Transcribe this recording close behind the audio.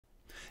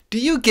Do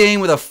you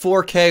game with a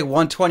 4K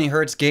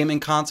 120Hz gaming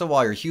console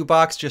while your Hue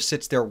box just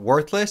sits there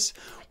worthless?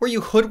 Were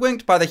you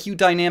hoodwinked by the Hue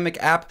Dynamic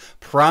app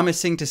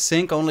promising to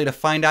sync only to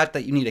find out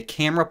that you need a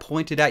camera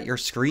pointed at your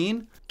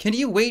screen? Can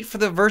you wait for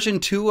the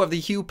version 2 of the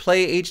Hue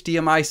Play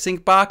HDMI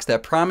Sync box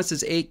that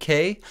promises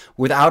 8K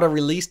without a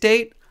release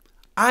date?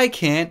 I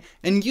can't,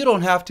 and you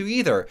don't have to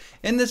either.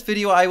 In this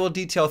video, I will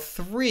detail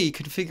 3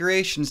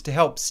 configurations to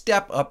help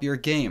step up your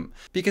game.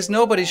 Because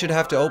nobody should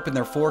have to open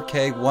their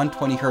 4K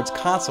 120Hz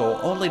console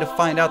only to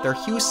find out their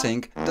Hue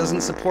Sync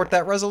doesn't support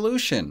that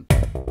resolution.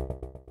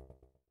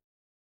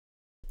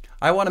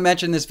 I want to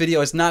mention this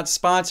video is not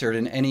sponsored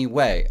in any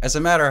way. As a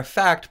matter of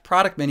fact,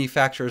 product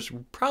manufacturers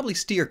would probably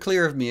steer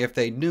clear of me if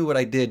they knew what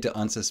I did to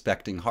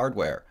unsuspecting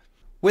hardware.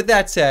 With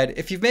that said,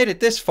 if you've made it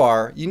this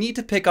far, you need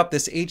to pick up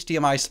this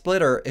HDMI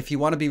splitter if you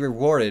want to be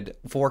rewarded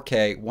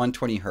 4K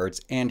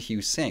 120Hz and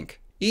Hue Sync.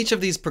 Each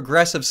of these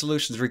progressive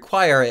solutions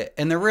require it,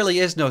 and there really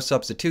is no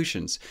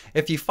substitutions.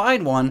 If you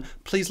find one,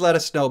 please let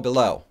us know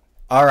below.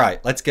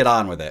 Alright, let's get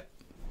on with it.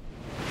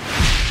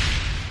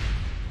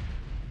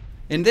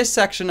 In this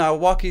section, I'll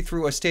walk you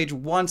through a stage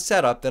 1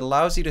 setup that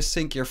allows you to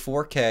sync your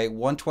 4K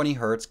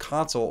 120Hz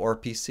console or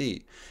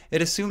PC.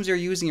 It assumes you're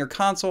using your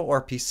console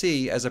or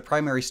PC as a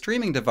primary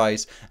streaming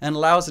device and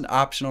allows an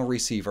optional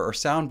receiver or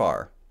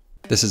soundbar.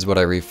 This is what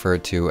I refer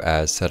to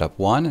as setup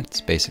 1.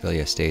 It's basically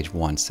a stage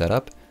 1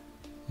 setup.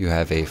 You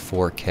have a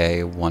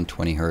 4K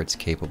 120Hz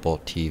capable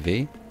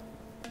TV,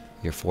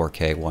 your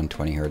 4K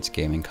 120Hz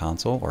gaming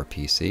console or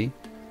PC,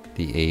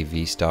 the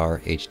AV Star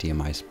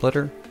HDMI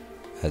splitter,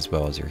 as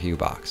well as your Hue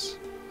box.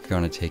 You're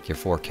going to take your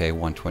 4K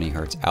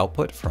 120Hz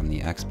output from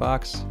the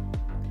Xbox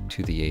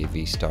to the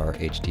AV Star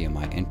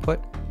HDMI input.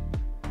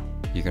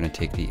 You're going to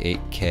take the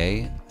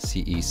 8K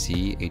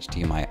CEC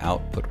HDMI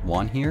output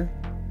 1 here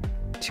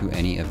to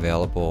any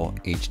available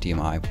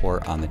HDMI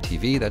port on the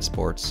TV that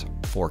sports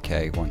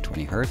 4K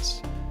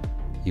 120Hz.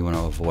 You want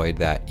to avoid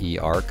that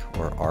eARC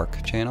or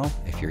ARC channel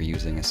if you're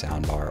using a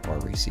soundbar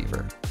or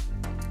receiver.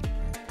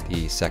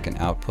 The second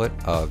output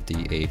of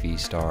the AV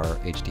Star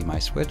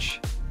HDMI switch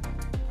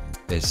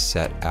is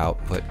set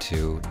output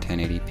to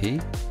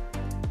 1080p.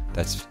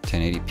 That's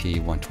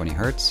 1080p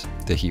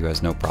 120Hz. The Hue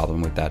has no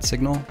problem with that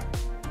signal.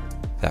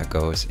 That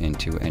goes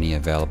into any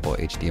available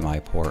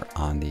HDMI port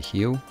on the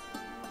Hue,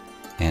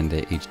 and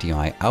the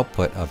HDMI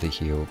output of the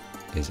Hue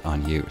is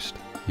unused.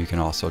 You can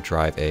also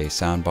drive a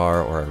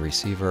soundbar or a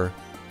receiver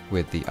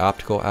with the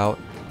optical out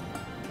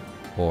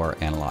or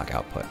analog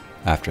output.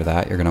 After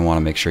that, you're going to want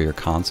to make sure your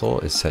console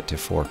is set to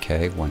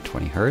 4K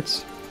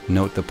 120Hz.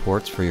 Note the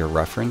ports for your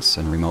reference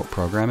and remote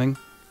programming.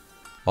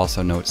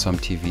 Also note some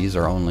TVs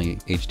are only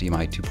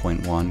HDMI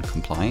 2.1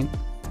 compliant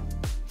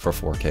for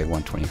 4K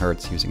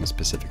 120Hz using a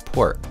specific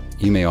port.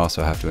 You may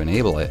also have to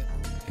enable it.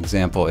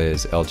 Example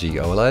is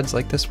LG OLEDs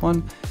like this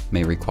one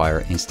may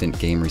require instant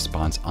game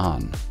response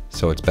on,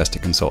 so it's best to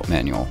consult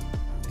manual.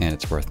 And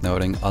it's worth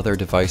noting other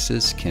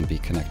devices can be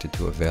connected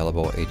to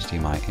available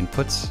HDMI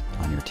inputs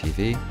on your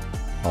TV,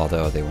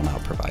 although they will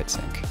not provide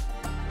sync.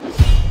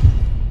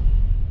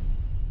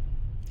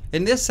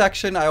 In this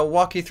section, I will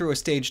walk you through a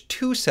stage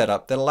 2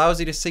 setup that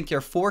allows you to sync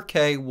your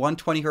 4K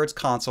 120Hz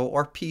console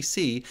or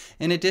PC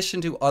in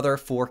addition to other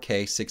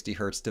 4K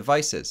 60Hz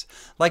devices.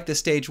 Like the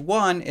stage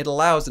 1, it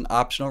allows an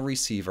optional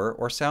receiver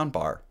or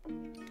soundbar.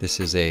 This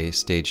is a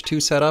stage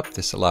 2 setup.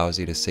 This allows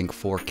you to sync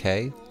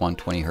 4K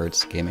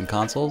 120Hz gaming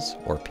consoles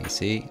or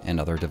PC and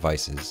other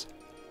devices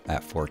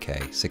at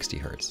 4K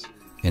 60Hz.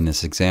 In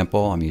this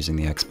example, I'm using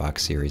the Xbox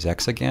Series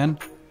X again,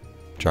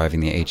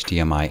 driving the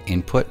HDMI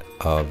input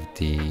of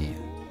the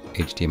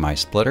HDMI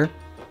splitter,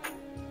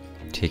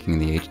 taking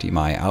the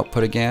HDMI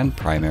output again,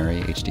 primary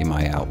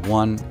HDMI out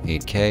 1,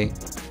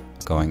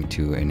 8K, going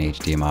to an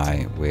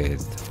HDMI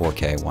with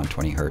 4K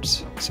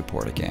 120Hz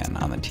support again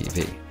on the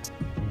TV.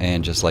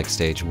 And just like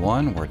stage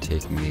 1, we're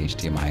taking the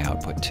HDMI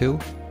output 2,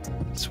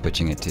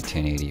 switching it to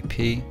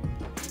 1080p,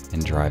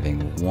 and driving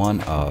one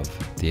of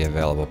the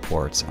available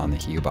ports on the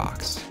Hue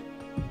box.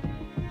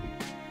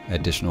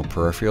 Additional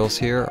peripherals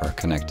here are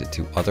connected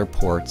to other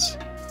ports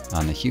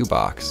on the Hue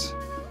box,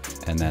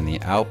 and then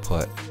the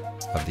output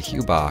of the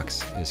Hue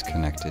box is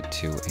connected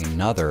to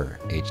another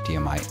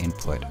HDMI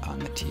input on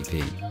the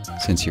TV.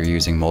 Since you're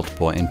using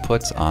multiple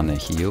inputs on the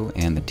Hue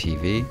and the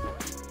TV,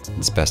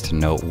 it's best to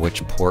note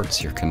which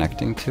ports you're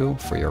connecting to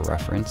for your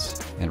reference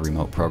and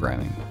remote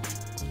programming.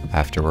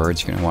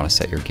 Afterwards, you're going to want to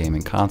set your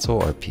gaming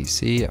console or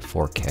PC at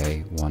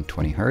 4K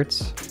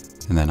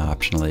 120Hz, and then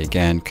optionally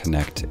again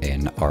connect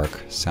an ARC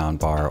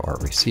soundbar or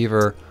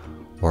receiver,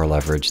 or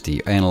leverage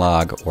the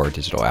analog or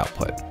digital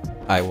output.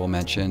 I will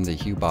mention the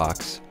Hue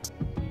box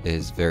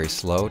is very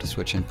slow to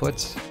switch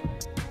inputs,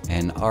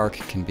 and ARC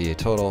can be a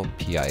total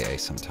PIA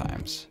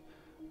sometimes,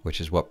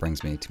 which is what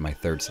brings me to my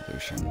third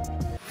solution.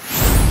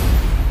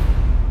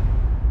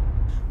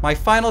 My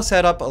final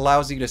setup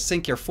allows you to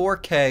sync your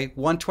 4K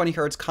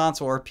 120Hz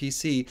console or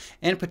PC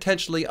and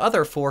potentially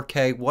other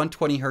 4K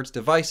 120Hz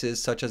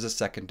devices such as a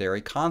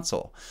secondary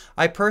console.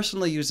 I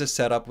personally use this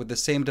setup with the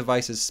same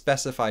devices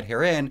specified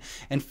herein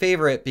and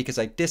favor it because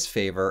I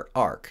disfavor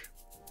ARC.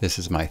 This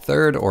is my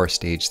third or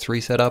stage 3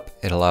 setup.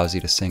 It allows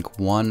you to sync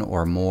one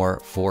or more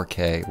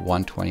 4K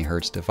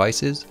 120Hz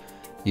devices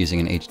using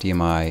an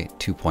HDMI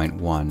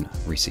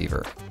 2.1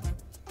 receiver.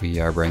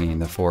 We are bringing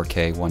the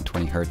 4K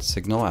 120Hz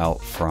signal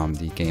out from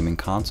the gaming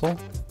console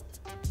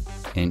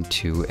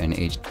into an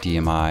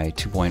HDMI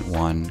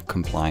 2.1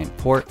 compliant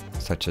port,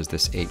 such as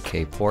this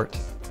 8K port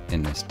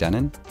in this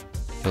Denon.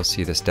 You'll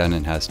see this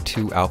Denon has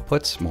 2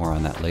 outputs, more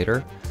on that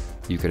later.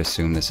 You could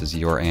assume this is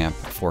your amp,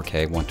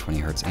 4K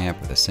 120Hz amp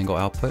with a single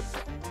output.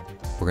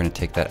 We're going to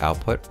take that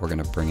output, we're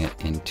going to bring it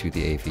into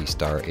the AV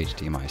Star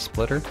HDMI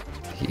splitter.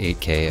 The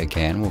 8K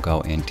again will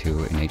go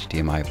into an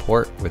HDMI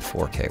port with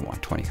 4K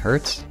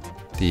 120Hz.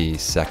 The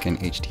second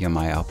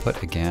HDMI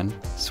output, again,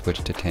 switch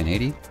to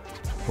 1080,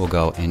 will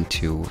go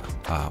into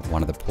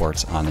one of the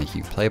ports on the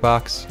Hue Play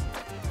Box.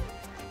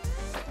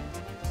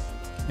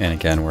 And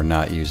again, we're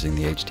not using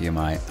the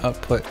HDMI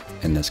output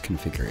in this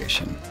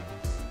configuration.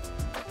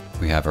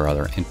 We have our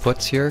other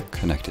inputs here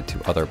connected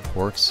to other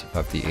ports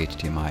of the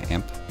HDMI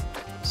amp.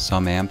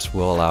 Some amps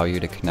will allow you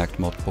to connect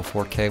multiple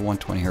 4K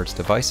 120Hz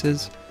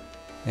devices,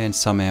 and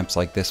some amps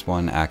like this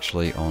one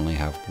actually only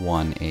have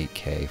one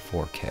 8K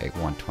 4K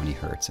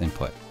 120Hz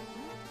input.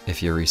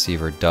 If your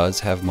receiver does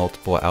have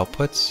multiple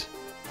outputs,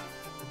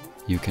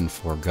 you can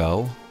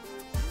forego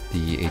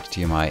the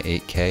HDMI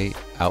 8K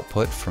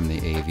output from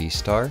the AV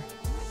Star.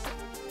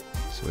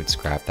 So we'd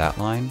scrap that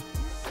line,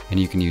 and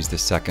you can use the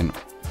second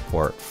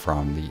port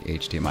from the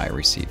HDMI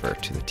receiver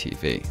to the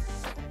TV.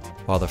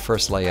 While the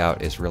first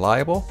layout is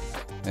reliable,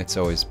 it's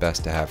always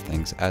best to have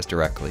things as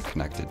directly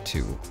connected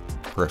to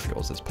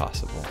peripherals as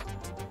possible.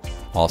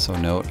 Also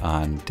note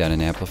on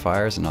Denon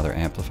amplifiers and other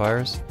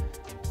amplifiers,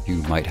 you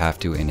might have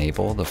to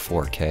enable the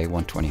 4K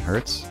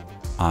 120Hz.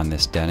 On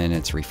this Denon,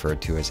 it's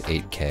referred to as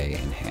 8K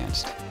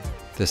enhanced.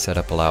 This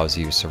setup allows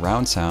you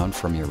surround sound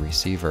from your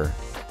receiver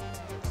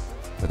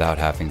without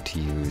having to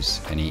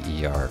use any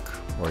eARC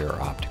or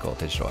your optical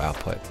digital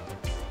output.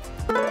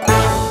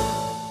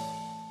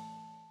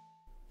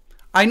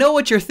 I know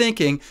what you're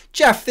thinking,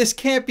 Jeff, this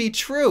can't be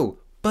true,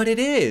 but it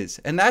is,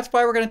 and that's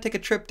why we're going to take a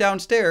trip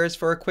downstairs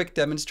for a quick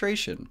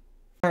demonstration.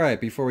 Alright,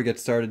 before we get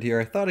started here,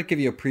 I thought I'd give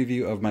you a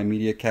preview of my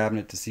media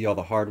cabinet to see all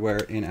the hardware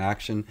in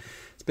action.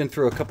 It's been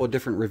through a couple of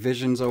different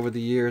revisions over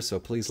the years, so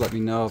please let me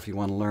know if you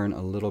want to learn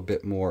a little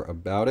bit more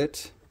about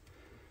it.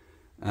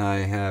 I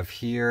have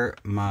here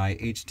my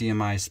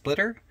HDMI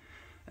splitter.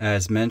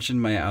 As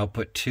mentioned, my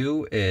output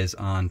 2 is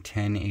on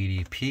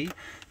 1080p.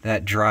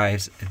 That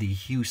drives the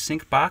Hue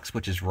Sync box,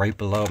 which is right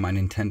below my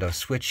Nintendo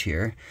Switch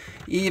here.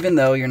 Even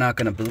though you're not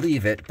going to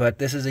believe it, but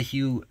this is a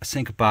Hue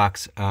Sync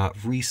box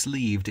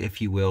re-sleeved, if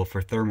you will,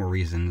 for thermal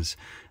reasons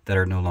that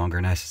are no longer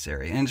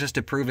necessary. And just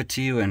to prove it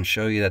to you and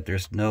show you that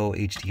there's no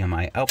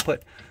HDMI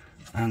output,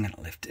 I'm going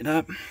to lift it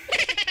up.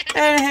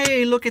 And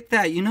hey, look at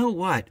that. You know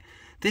what?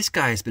 This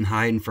guy's been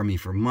hiding from me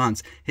for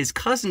months. His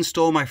cousin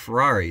stole my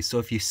Ferrari, so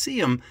if you see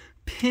him,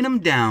 pin him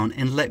down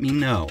and let me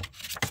know.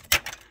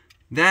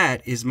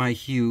 That is my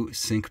Hue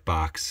Sync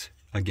box.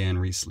 Again,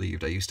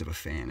 re-sleeved. I used to have a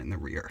fan in the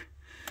rear.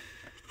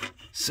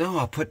 So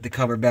I'll put the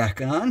cover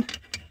back on.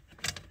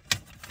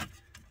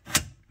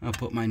 I'll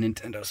put my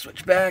Nintendo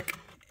Switch back,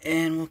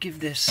 and we'll give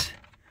this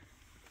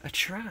a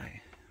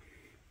try.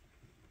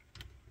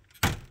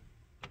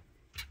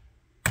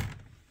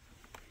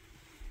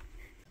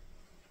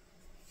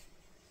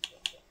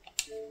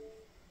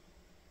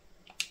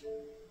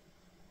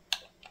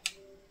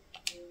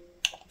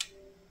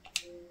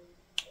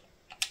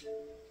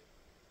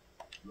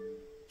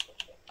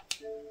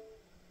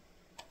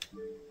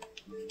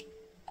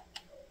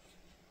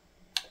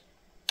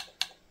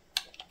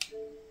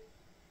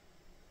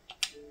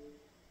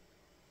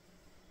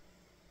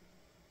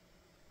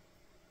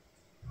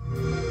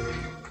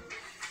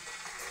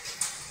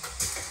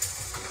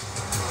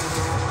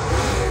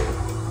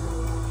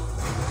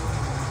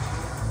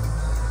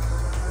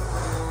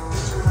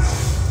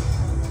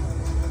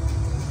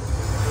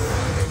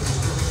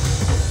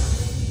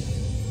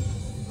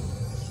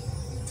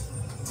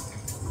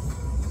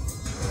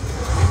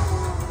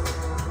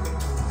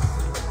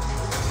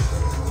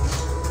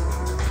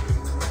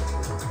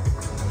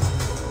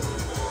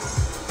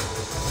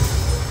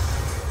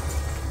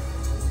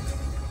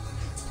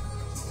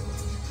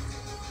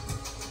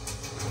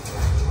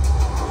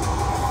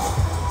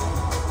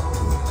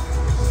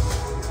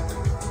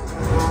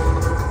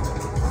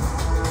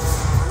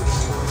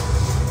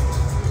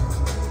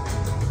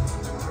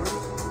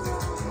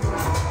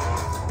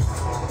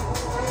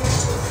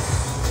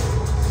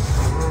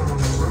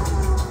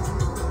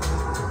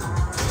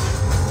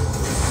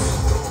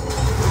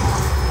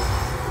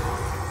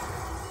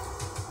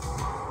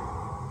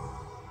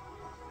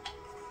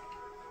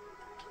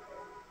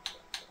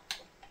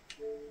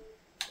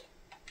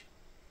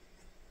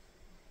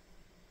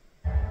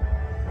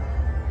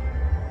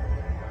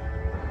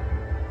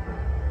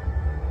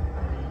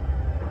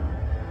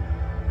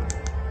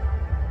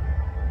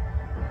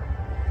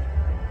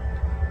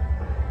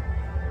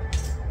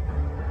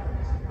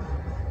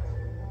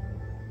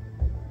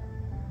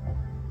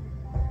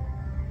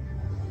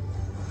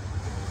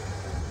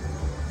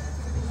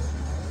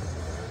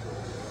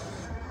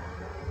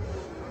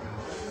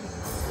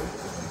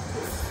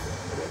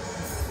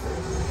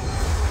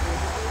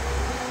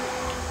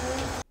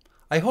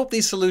 I hope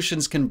these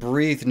solutions can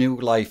breathe new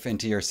life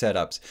into your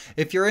setups.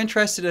 If you're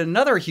interested in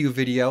another Hue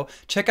video,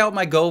 check out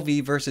my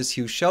Govee vs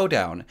Hue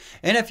Showdown.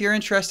 And if you're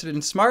interested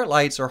in smart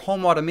lights or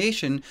home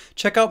automation,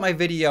 check out my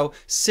video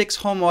 6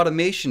 home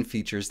automation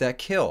features that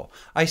kill.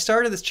 I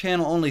started this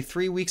channel only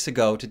 3 weeks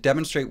ago to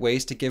demonstrate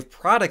ways to give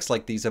products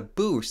like these a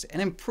boost and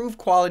improve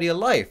quality of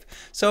life.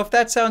 So if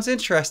that sounds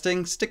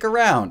interesting, stick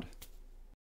around.